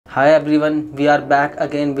Hi everyone, we are back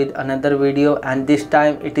again with another video, and this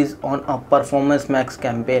time it is on a Performance Max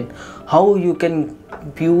campaign. How you can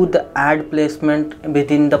view the ad placement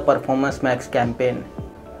within the Performance Max campaign.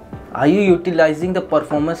 Are you utilizing the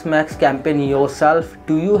Performance Max campaign yourself?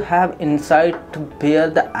 Do you have insight where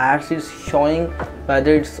the ads is showing,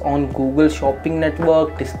 whether it's on Google Shopping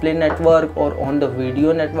Network, Display Network, or on the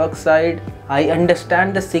Video Network side? I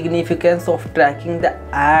understand the significance of tracking the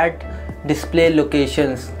ad display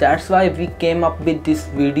locations. That's why we came up with this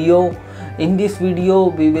video. In this video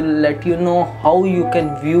we will let you know how you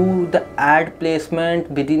can view the ad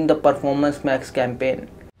placement within the Performance Max campaign.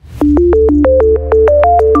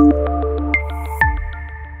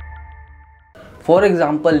 For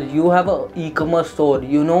example, you have an e-commerce store.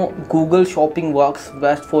 Google Shopping works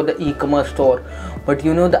best for the e-commerce store, but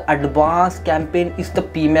the advanced campaign is the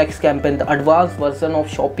Pmax campaign. The advanced version of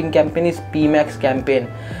shopping campaign is Pmax campaign,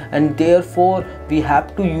 and therefore we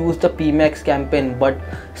have to use the Pmax campaign. But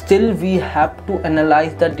still we have to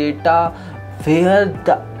analyze the data where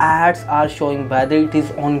the ads are showing, whether it is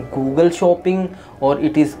on Google Shopping or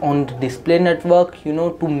it is on the Display Network,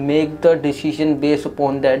 to make the decision based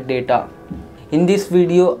upon that data. In this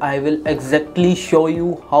video I will exactly show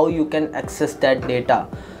you how you can access that data,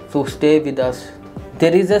 so stay with us.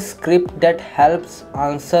 There is a script that helps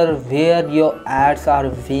answer where your ads are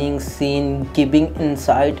being seen, giving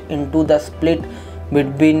insight into the split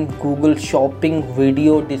between Google Shopping,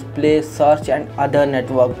 Video, Display, Search and other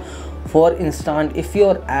network. For instance, if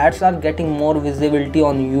your ads are getting more visibility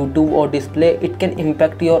on YouTube or Display, it can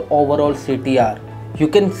impact your overall CTR. You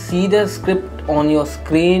can see the script on your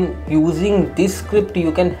screen. Using this script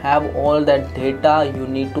you can have all that data you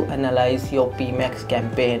need to analyze your Pmax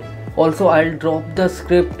campaign. Also, I'll drop the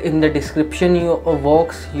script in the description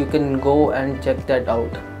box. You can go and check that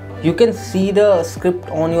out. You can see the script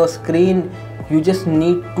on your screen. You just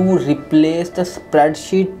need to replace the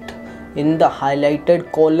spreadsheet in the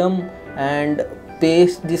highlighted column and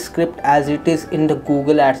paste the script as it is in the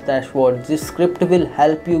Google Ads dashboard. This script will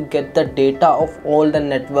help you get the data of all the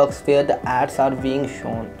networks where the ads are being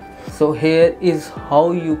shown. So here is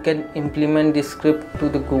how you can implement this script to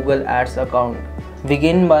the Google Ads account.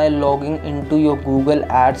 Begin by logging into your Google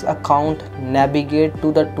Ads account. Navigate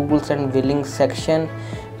to the Tools and Billing section.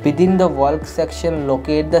 Within the Work section,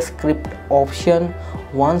 locate the script option.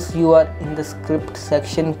 Once you are in the script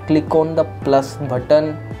section, click on the plus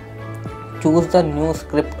button. Choose the new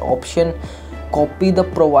script option, copy the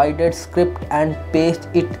provided script and paste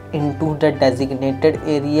it into the designated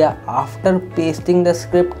area. After pasting the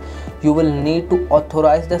script, you will need to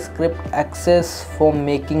authorize the script access for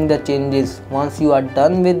making the changes. Once you are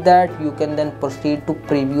done with that, you can then proceed to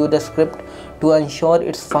preview the script to ensure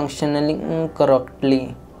it's functioning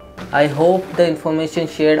correctly. I hope the information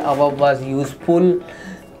shared above was useful.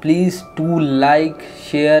 Please do like,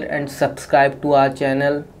 share and subscribe to our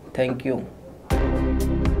channel. Thank you.